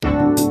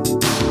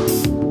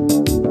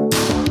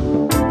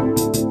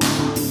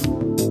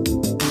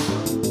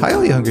Hi,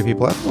 all you hungry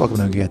people out there. Welcome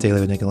to Hungry Cat Daily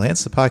with Nick and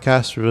Lance, the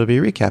podcast where we'll be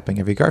recapping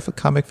every Garfield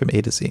comic from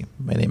A to Z.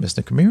 My name is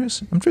Nick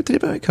Ramirez. I'm joined today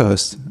by my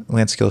co-host,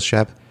 Lance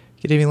Skillstrap.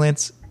 Good evening,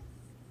 Lance.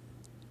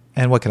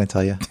 And what can I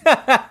tell you?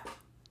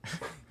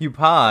 You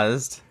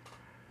paused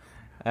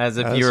as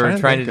if you were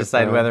trying to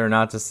decide whether or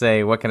not to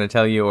say, what can I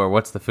tell you, or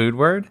what's the food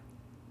word?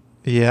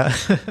 Yeah.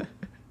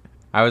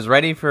 I was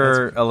ready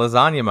for a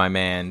lasagna, my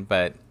man,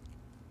 but...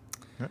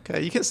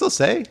 Okay, you can still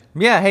say.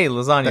 Yeah, hey,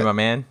 lasagna, my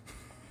man.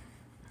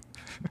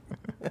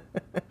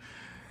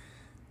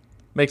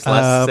 Makes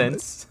less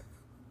sense.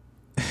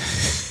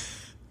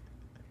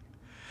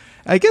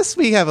 I guess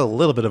we have a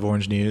little bit of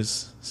orange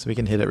news, so we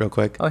can hit it real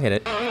quick. I'll hit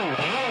it.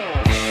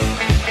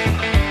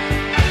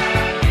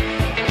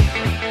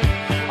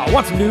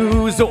 What's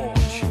news,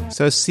 orange?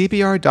 So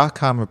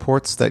CBR.com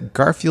reports that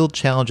Garfield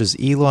challenges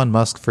Elon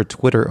Musk for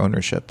Twitter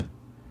ownership.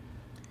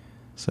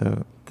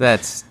 So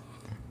That's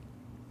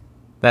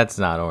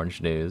not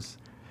orange news.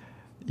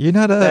 You're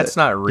not a... That's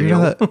not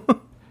real.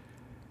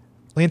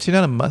 Lance, you're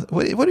not a...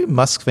 What do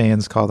Musk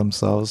fans call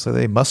themselves? Are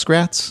they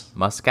muskrats?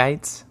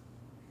 Muskites?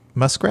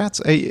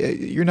 Muskrats?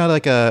 You're not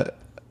like a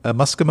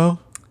Muskimo?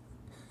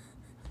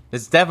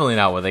 It's definitely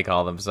not what they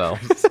call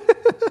themselves.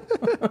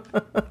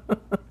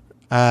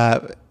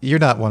 You're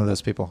not one of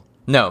those people.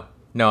 No,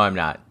 I'm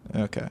not.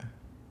 Okay.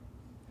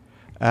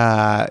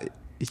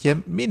 Yeah,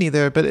 me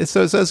neither. But it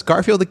says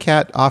Garfield the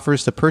cat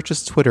offers to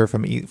purchase Twitter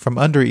from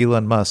under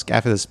Elon Musk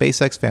after the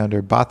SpaceX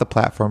founder bought the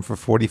platform for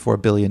 $44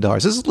 billion.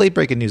 This is late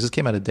breaking news. This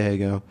came out a day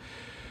ago.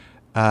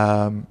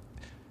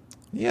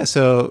 Yeah.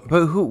 So,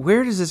 but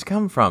where does this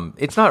come from?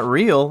 It's not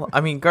real.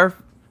 I mean,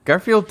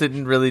 Garfield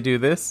didn't really do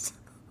this.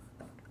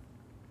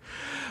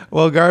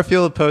 Well,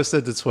 Garfield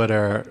posted to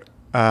Twitter.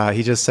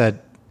 He just said,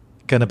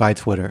 "Gonna buy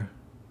Twitter."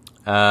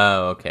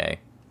 Oh, okay.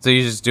 So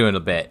you're just doing a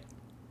bit.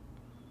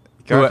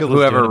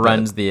 Whoever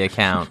runs the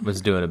account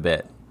was doing a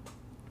bit.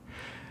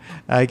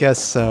 I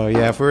guess so.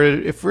 Yeah.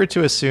 If we're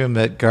to assume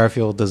that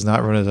Garfield does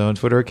not run his own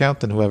Twitter account,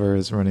 then whoever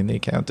is running the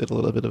account did a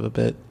little bit of a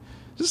bit.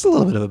 Just a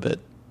little bit of a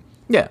bit.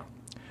 Yeah.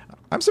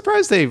 I'm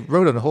surprised they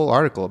wrote a whole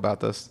article about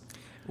this.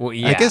 Well,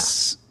 yeah. I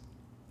guess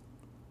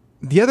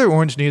the other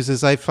orange news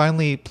is I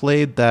finally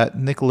played that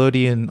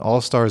Nickelodeon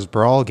All-Stars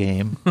Brawl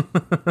game.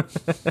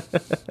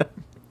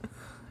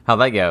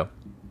 How'd that go?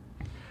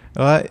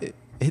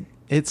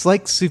 It's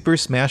like Super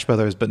Smash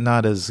Brothers, but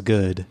not as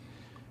good.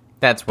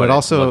 That's what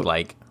it looked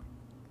like.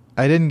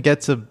 I didn't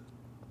get to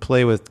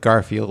play with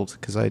Garfield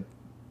because I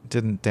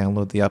didn't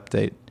download the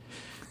update.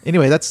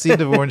 Anyway, that's the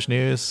end of orange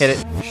news. Hit it.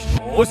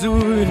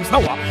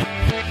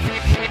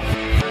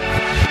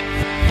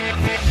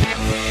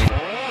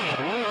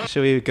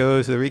 Shall we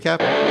go to the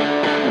recap?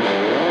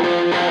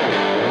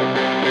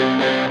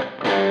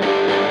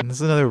 And this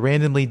is another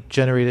randomly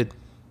generated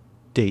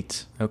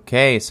date.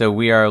 Okay, so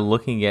we are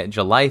looking at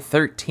July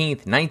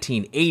 13th,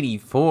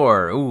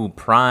 1984. Ooh,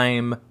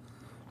 prime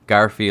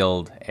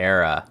Garfield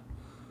era.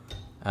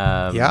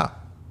 Yeah.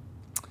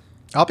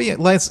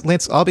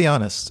 Lance, I'll be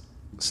honest.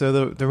 So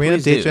the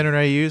random date generator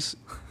I use,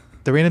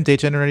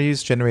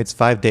 generates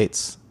 5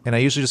 dates, and I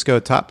usually just go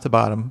top to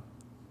bottom.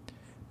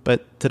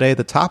 But today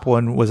the top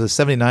one was a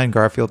 79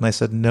 Garfield, and I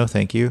said no,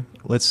 thank you.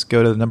 Let's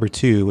go to the number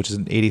 2, which is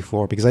an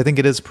 84, because I think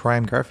it is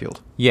prime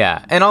Garfield.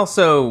 Yeah, and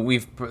also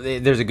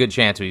there's a good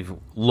chance we've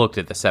looked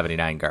at the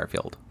 79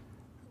 Garfield.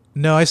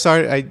 No, I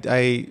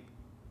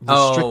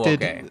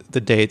restricted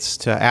the dates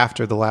to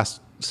after the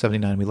last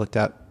 79 we looked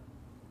at.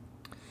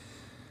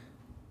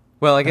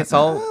 Well, I guess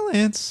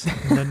Lance.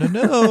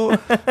 No.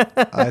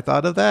 I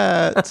thought of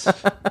that.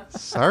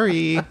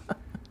 Sorry.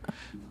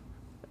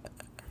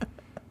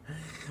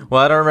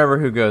 Well, I don't remember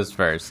who goes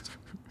first.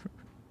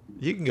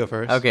 You can go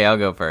first. Okay, I'll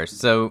go first.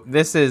 So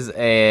this is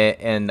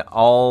an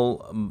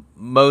all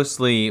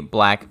mostly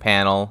black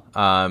panel.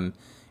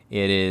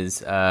 It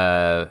is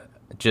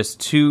just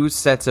 2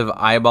 sets of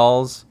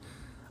eyeballs.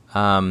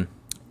 An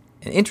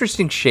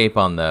interesting shape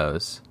on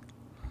those.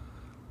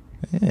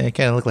 Yeah, it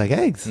kind of look like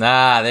eggs.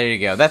 There you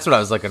go. That's what I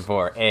was looking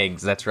for.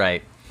 Eggs. That's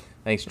right.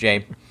 Thanks,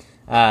 Jay.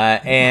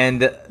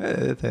 And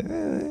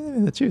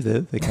the truth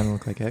is, they kind of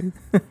look like eggs.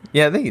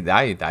 Yeah, I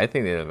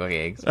think they look like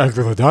eggs. I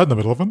really died in the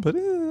middle of them, but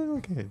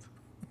okay.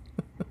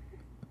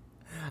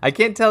 I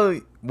can't tell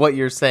what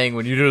you're saying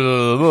when you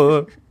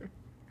do.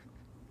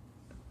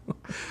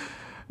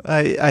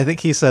 I think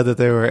he said that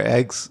they were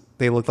eggs.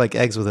 They looked like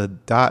eggs with a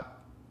dot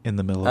in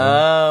the middle of them.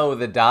 Oh,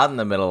 with a dot in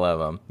the middle of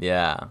them.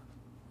 Yeah.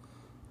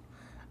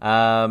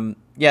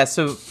 Yeah.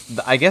 So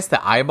I guess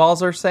the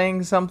eyeballs are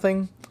saying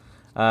something.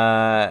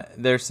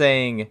 They're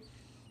saying,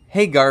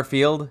 "Hey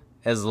Garfield,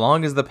 as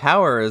long as the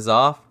power is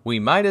off, we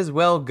might as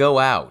well go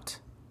out."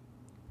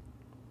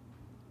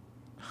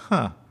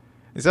 Huh.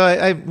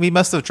 So we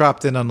must have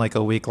dropped in on like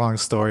a week-long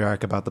story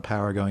arc about the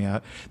power going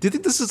out. Do you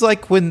think this is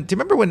like do you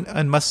remember when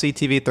on Must See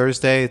TV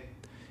Thursday,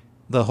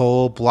 the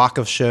whole block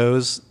of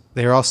shows,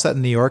 they were all set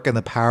in New York and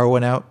the power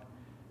went out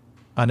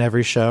on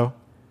every show?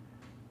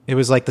 It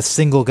was like The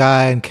Single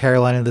Guy and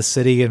Caroline in the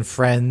City and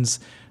Friends,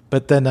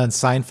 but then on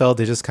Seinfeld,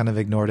 they just kind of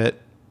ignored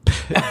it.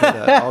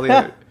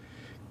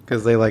 Because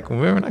because they like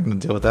we're not going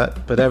to deal with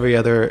that. But every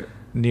other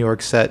New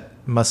York set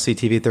must-see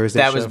TV Thursday.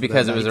 That show was for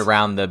because that it was night.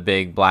 around the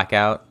big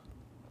blackout.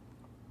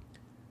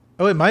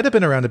 Oh, it might have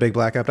been around a big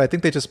blackout, but I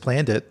think they just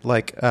planned it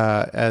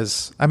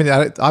as. I mean,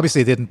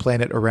 obviously they didn't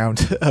plan it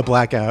around a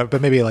blackout,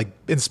 but maybe like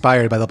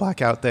inspired by the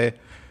blackout, they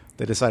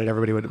decided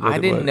everybody would. I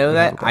didn't know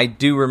that. I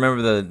do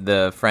remember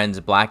the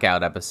Friends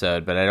blackout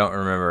episode, but I don't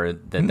remember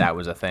that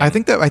was a thing. I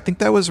think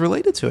that was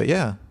related to it.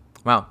 Yeah.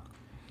 Wow,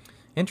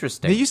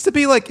 interesting. It used to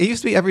be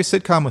every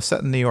sitcom was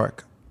set in New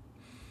York.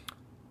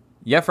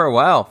 Yeah, for a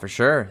while, for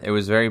sure. It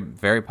was very,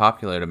 very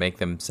popular to make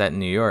them set in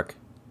New York.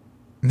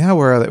 Now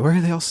where are they? Where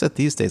are they all set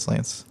these days,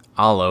 Lance?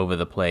 All over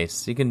the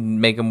place. You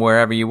can make them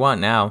wherever you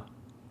want now.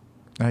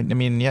 I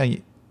mean, yeah.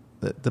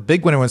 The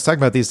big one everyone's talking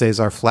about these days,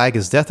 Our Flag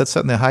is Death. That's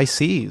set in the high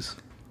seas.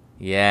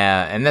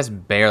 Yeah, and that's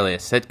barely a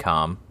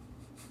sitcom.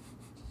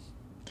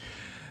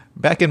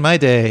 Back in my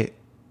day,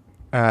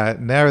 now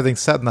everything's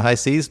set in the high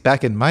seas.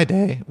 Back in my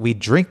day, we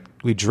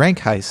drank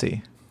high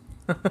sea.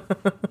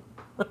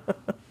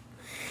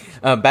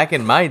 Back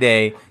in my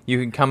day, you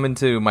could come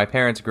into my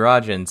parents'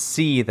 garage and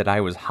see that I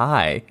was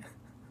high.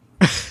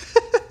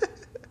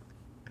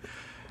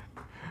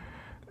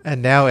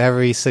 And now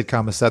every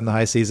sitcom is set in the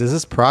high seas. Is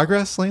this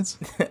progress, Lance?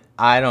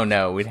 I don't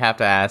know. We'd have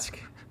to ask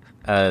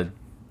a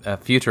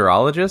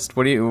futurologist.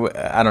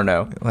 I don't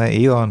know. Like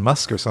Elon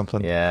Musk or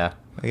something. Yeah.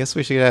 I guess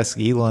we should ask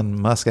Elon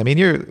Musk. I mean,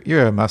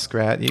 you're a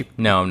muskrat.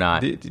 No, I'm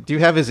not. Do you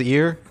have his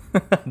ear?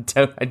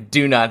 I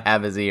do not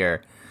have his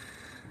ear.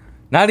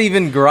 Not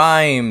even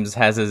Grimes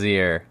has his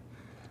ear.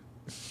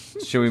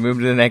 Should we move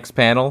to the next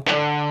panel?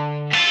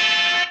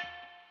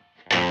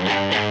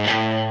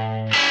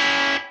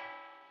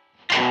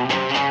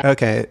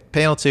 Okay,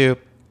 panel 2.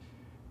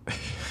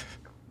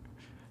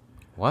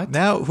 What?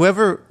 Now,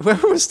 whoever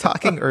was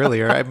talking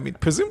earlier, I mean,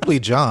 presumably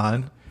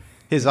John,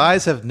 his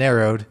eyes have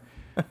narrowed.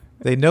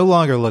 They no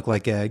longer look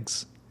like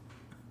eggs.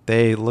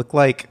 They look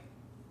like,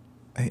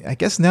 I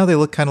guess now they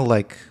look kind of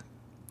like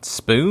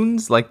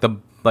Spoons? Like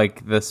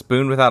the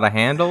spoon without a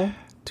handle?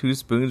 2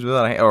 spoons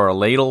without or a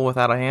ladle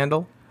without a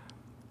handle?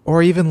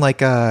 or even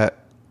like a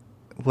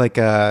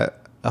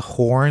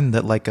horn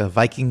that like a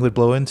Viking would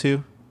blow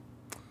into.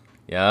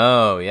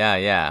 Oh,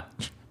 yeah.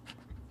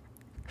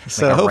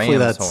 So like a hopefully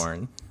ram's that's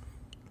horn.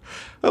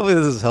 hopefully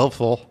this is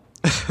helpful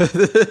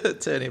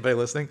to anybody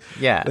listening.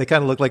 Yeah. They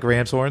kind of look like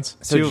ram's horns.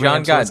 So Two John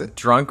ram's got horns.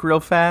 drunk real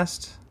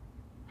fast?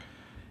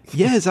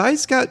 Yeah, his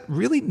eyes got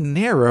really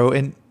narrow,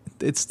 and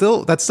that's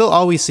still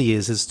all we see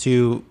is his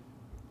two,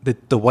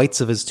 the whites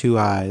of his two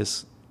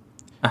eyes,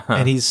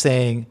 and he's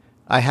saying,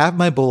 "I have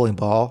my bowling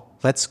ball.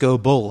 Let's go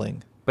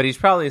bowling." But he's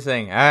probably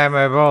saying, I have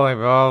my bowling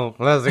ball.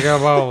 Let's go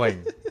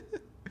bowling.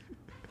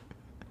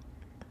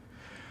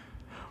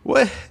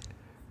 What?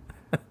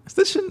 It's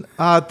such an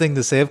odd thing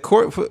to say. Of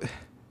course.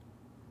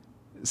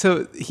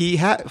 So he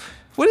had.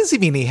 What does he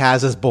mean? He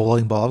has his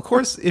bowling ball. Of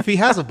course, if he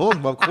has a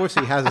bowling ball, of course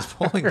he has his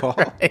bowling ball.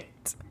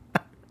 Right.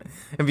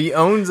 If he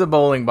owns a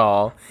bowling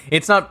ball,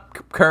 it's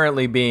not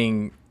currently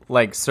being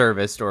like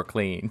serviced or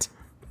cleaned.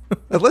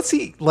 Unless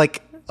he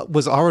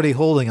was already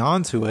holding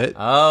on to it.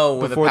 Oh,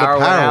 when before the power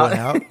went went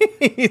out.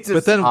 It's just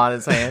But then- on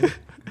his hand.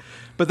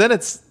 But then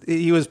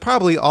he was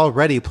probably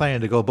already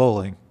planning to go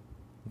bowling.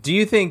 Do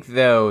you think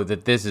though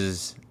that this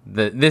is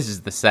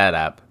the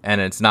setup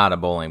and it's not a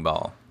bowling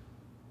ball?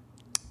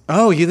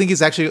 Oh, you think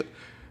he's actually?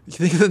 You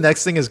think the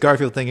next thing is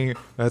Garfield thinking,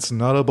 "That's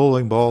not a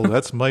bowling ball.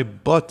 That's my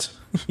butt."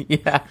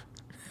 Yeah.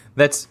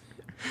 That's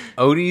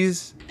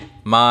Odie's,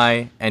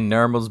 my, and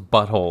Nermal's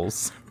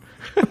buttholes.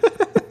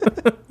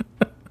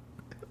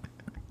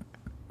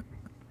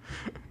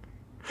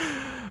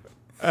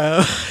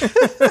 Well,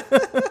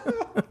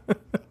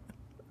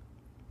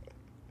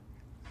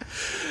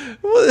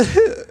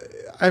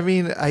 I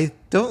mean, I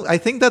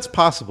think that's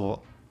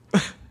possible,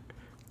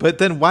 but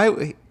then why?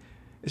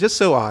 It's just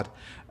so odd.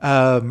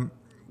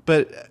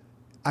 But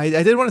I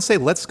did want to say,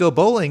 "Let's go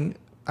bowling."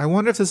 I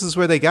wonder if this is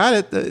where they got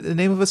it. The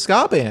name of a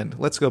ska band,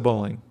 "Let's Go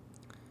Bowling."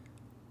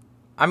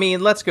 I mean,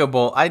 let's go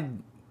bowl.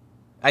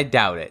 I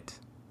doubt it.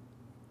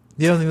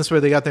 You don't think this is where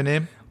they got their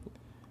name?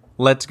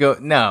 Let's go.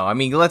 No, I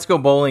mean, let's go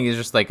bowling is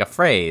just like a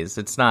phrase.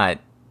 It's not.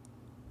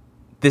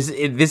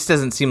 This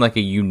doesn't seem like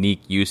a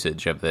unique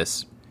usage of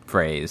this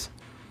phrase.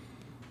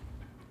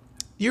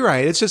 You're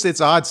right. It's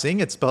odd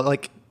seeing it spelled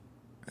like.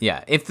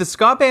 Yeah, if the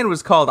ska band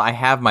was called "I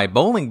Have My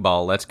Bowling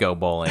Ball, Let's Go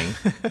Bowling,"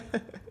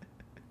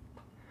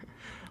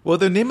 Well,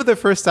 the name of their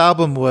first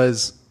album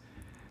was.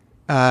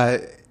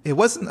 It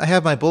wasn't "I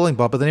Have My Bowling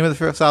Ball," but the name of the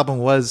first album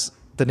was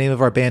 "The Name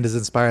of Our Band is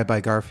Inspired by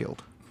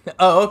Garfield."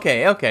 oh,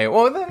 okay.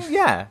 Well, then,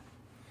 yeah.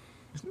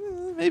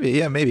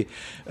 Maybe.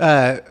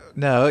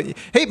 No.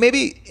 Hey,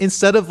 maybe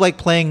instead of like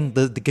playing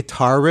the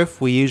guitar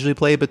riff we usually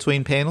play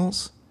between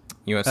panels,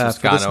 You want some for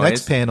ska this noise?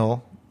 next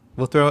panel,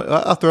 I'll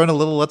throw in a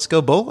little "Let's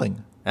Go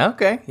Bowling."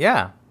 Okay,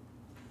 yeah.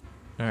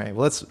 All right.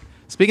 Well,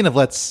 speaking of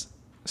let's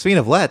move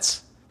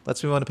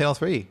on to panel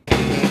 3.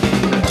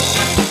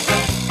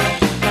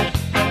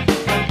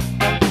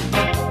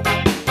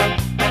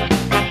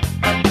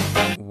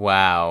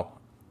 Wow.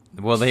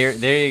 Well, there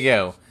you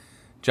go.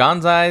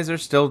 John's eyes are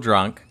still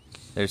drunk.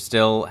 They're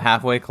still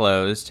halfway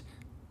closed.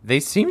 They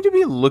seem to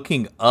be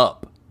looking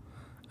up.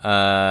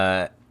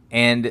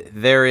 And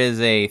there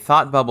is a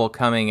thought bubble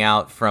coming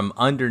out from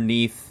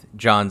underneath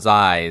John's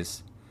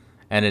eyes.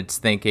 And it's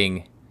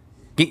thinking,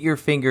 get your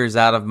fingers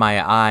out of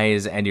my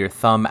eyes and your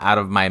thumb out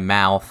of my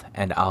mouth,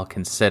 and I'll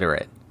consider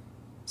it.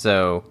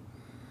 So...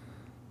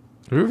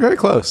 we were very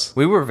close.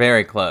 We were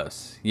very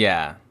close,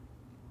 yeah.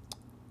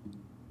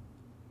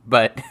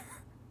 But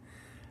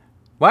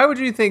why would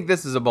you think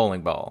this is a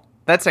bowling ball?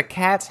 That's a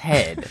cat's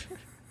head.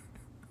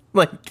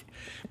 Like...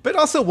 But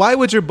also, why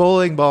would your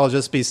bowling ball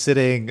just be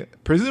sitting,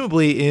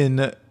 presumably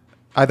in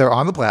either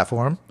on the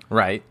platform,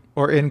 right,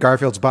 or in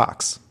Garfield's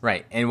box?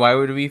 Right, and why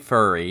would it be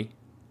furry?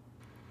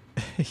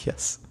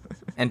 Yes,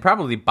 and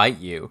probably bite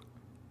you.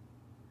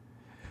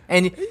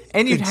 And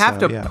you'd have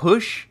to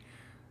push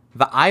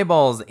the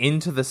eyeballs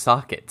into the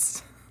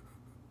sockets.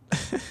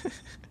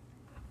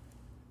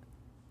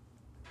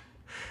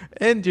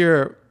 And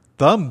your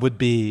thumb would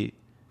be...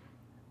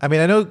 I mean,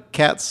 I know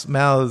cats'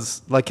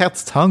 mouths, like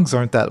cats' tongues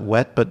aren't that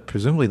wet, but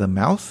presumably the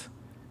mouth?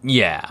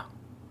 Yeah.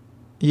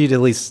 You'd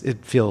at least,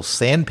 it feels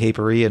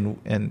sandpapery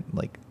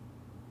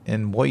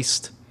and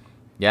moist.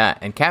 Yeah,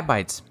 and cat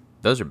bites,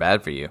 those are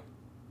bad for you.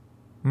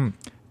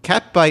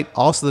 Cat Bite,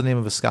 also the name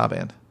of a ska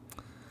band.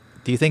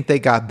 Do you think they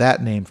got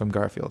that name from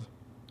Garfield?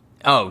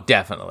 Oh,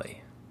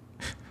 definitely.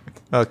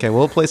 Okay,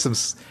 we'll play some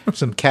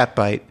Cat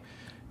Bite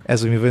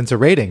as we move into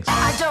ratings.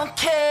 I don't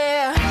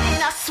care,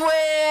 and I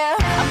swear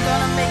I'm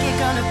gonna make it,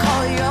 gonna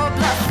call your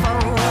bluff.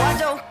 Oh, I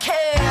don't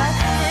care,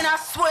 and I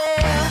swear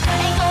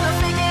ain't gonna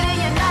figure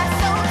it, you're not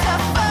so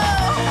tough.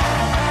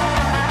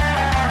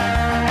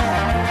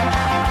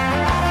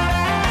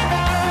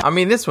 I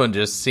mean, this one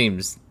just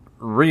seems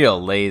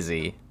real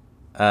lazy.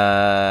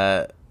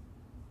 I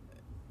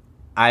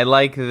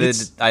like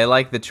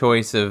the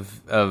choice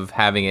of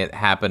having it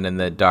happen in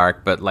the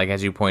dark, but like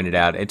as you pointed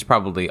out, it's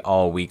probably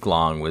all week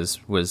long was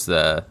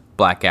the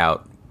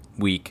blackout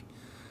week.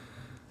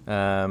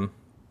 I don't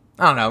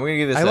know. I'm gonna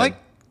give this.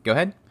 Go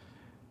ahead.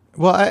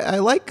 Well, I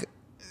like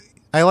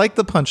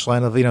the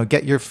punchline of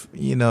get your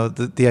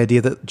the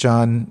idea that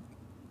John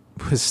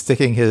was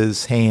sticking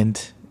his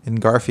hand in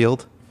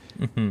Garfield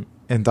and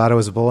thought it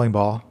was a bowling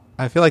ball.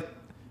 I feel like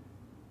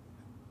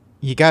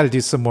you got to do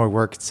some more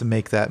work to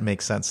make that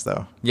make sense,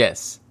 though.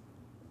 Yes.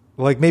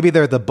 Like maybe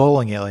they're the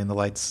bowling alien, the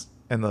lights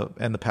and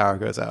the power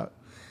goes out.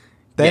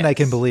 Then I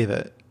can believe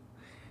it.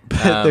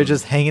 But they're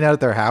just hanging out at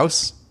their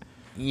house.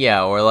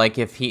 Yeah, or like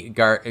if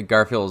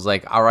Garfield was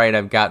like, "All right,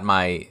 I've got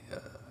my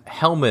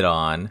helmet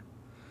on.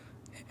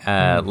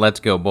 Let's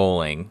go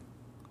bowling."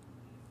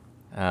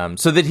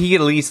 So that he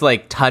could at least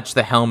like touch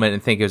the helmet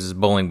and think it was his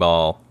bowling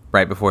ball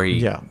right before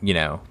he,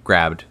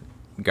 grabbed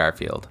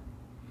Garfield.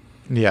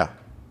 Yeah.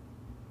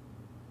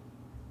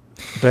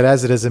 But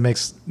as it is, it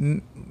makes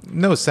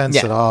no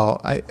sense at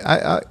all.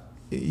 I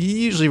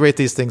usually rate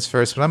these things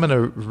first, but I'm going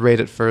to rate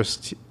it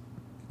first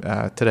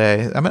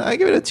today. I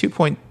give it a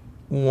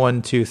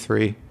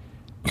 2.123.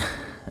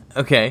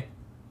 Okay.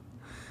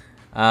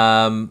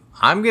 I'm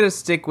going to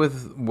stick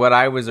with what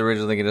I was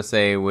originally going to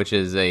say, which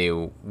is a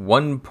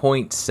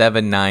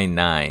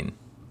 1.799.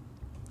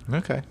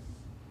 Okay.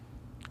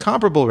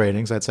 Comparable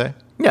ratings, I'd say.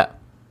 Yeah.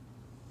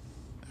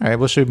 All right,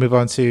 well, should we move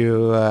on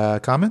to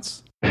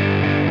comments?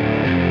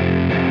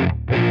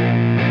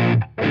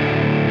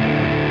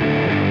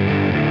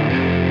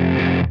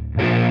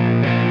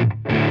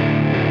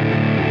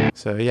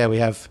 So, yeah, we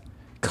have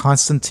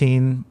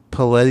Constantine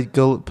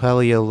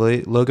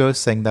Paleologos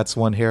saying that's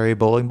one hairy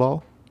bowling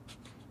ball.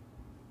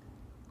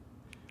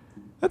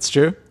 That's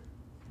true.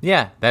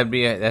 Yeah,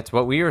 that's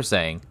what we were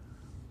saying.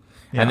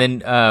 Yeah.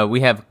 And then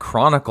we have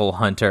Chronicle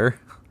Hunter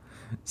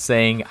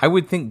saying, I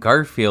would think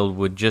Garfield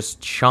would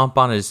just chomp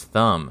on his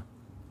thumb,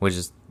 which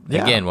is,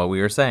 again, what we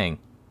were saying.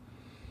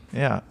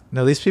 Yeah.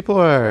 No, these people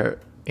are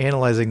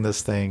analyzing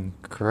this thing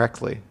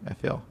correctly, I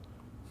feel.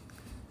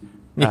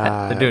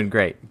 Yeah, they're doing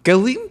great.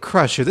 Galeem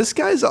Crusher. This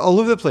guy's all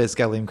over the place,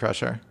 Galeem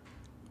Crusher.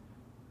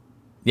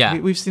 Yeah.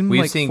 We've seen him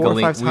like 4 or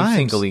 5 times. We've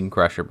seen Galeem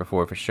Crusher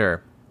before, for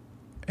sure.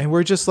 And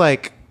we're just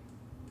like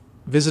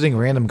visiting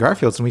random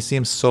Garfields, and we see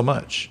him so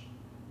much.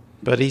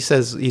 But he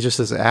just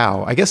says,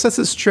 ow. I guess that's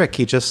his trick.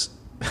 He just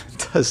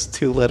does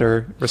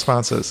 2-letter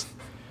responses.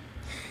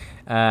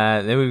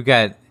 Then we've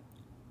got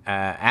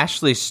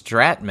Ashley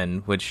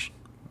Stratman, which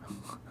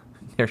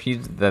I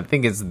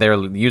think they're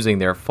using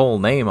their full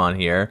name on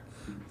here.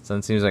 So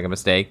it seems like a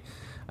mistake.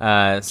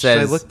 Says, should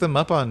I look them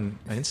up on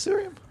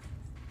Instagram?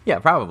 Yeah,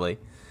 probably.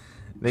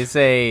 They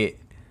say,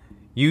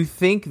 you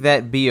think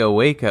that'd be a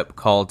wake-up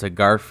call to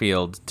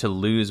Garfield to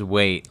lose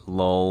weight,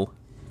 lol.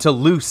 To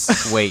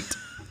loose weight,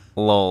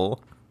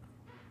 lol.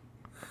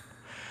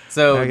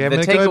 So okay, the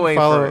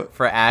takeaway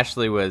for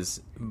Ashley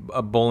was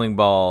a bowling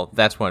ball,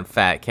 that's one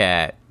fat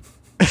cat.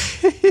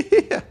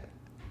 Yeah.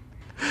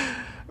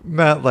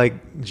 Not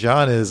like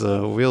John is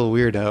a real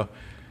weirdo.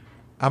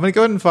 I'm going to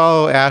go ahead and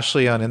follow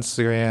Ashley on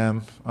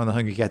Instagram on the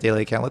Hungry Cat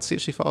Daily account. Let's see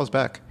if she follows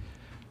back.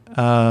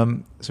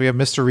 So we have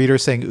Mr. Reader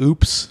saying,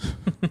 oops.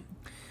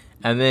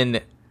 And then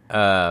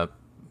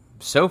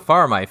so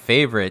far my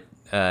favorite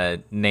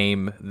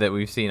name that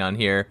we've seen on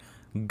here,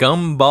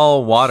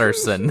 Gumball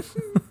Watterson.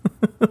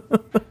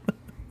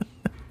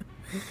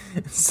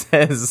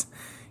 Says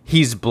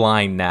he's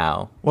blind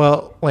now.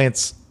 Well,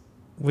 Lance,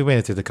 we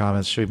went through the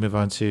comments. Should we move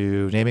on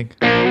to naming?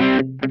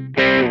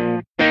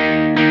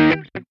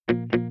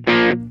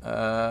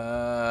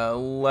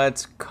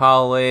 Let's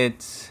call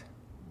it...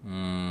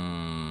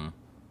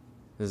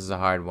 this is a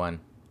hard one.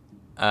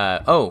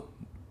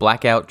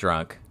 Blackout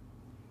Drunk.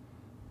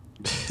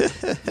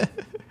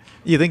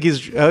 You think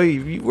he's... Oh,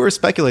 we're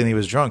speculating he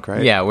was drunk,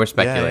 right? Yeah, we're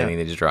speculating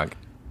that he's drunk.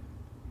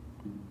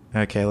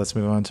 Okay, let's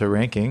move on to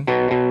ranking.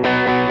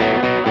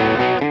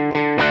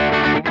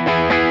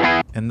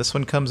 And this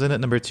one comes in at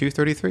number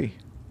 233.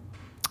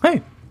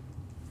 Hey,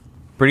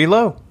 pretty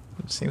low.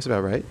 Seems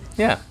about right.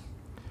 Yeah.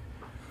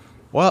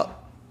 Well,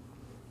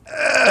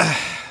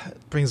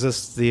 brings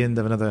us to the end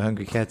of another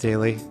Hungry Cat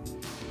Daily.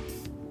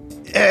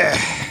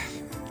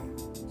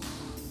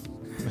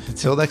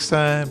 Until next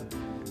time,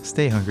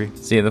 stay hungry.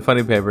 See you in the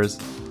funny papers.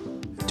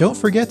 Don't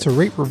forget to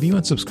rate, review,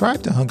 and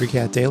subscribe to Hungry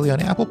Cat Daily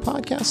on Apple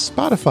Podcasts,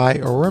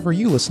 Spotify, or wherever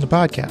you listen to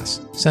podcasts.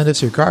 Send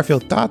us your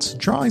Garfield thoughts,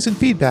 drawings, and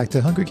feedback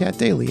to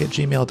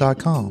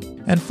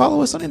hungrycatdaily@gmail.com. And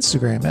follow us on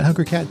Instagram at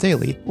Hungry Cat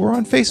Daily or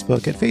on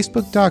Facebook at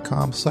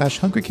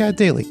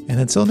facebook.com/hungrycatdaily. And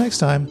until next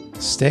time,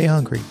 stay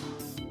hungry.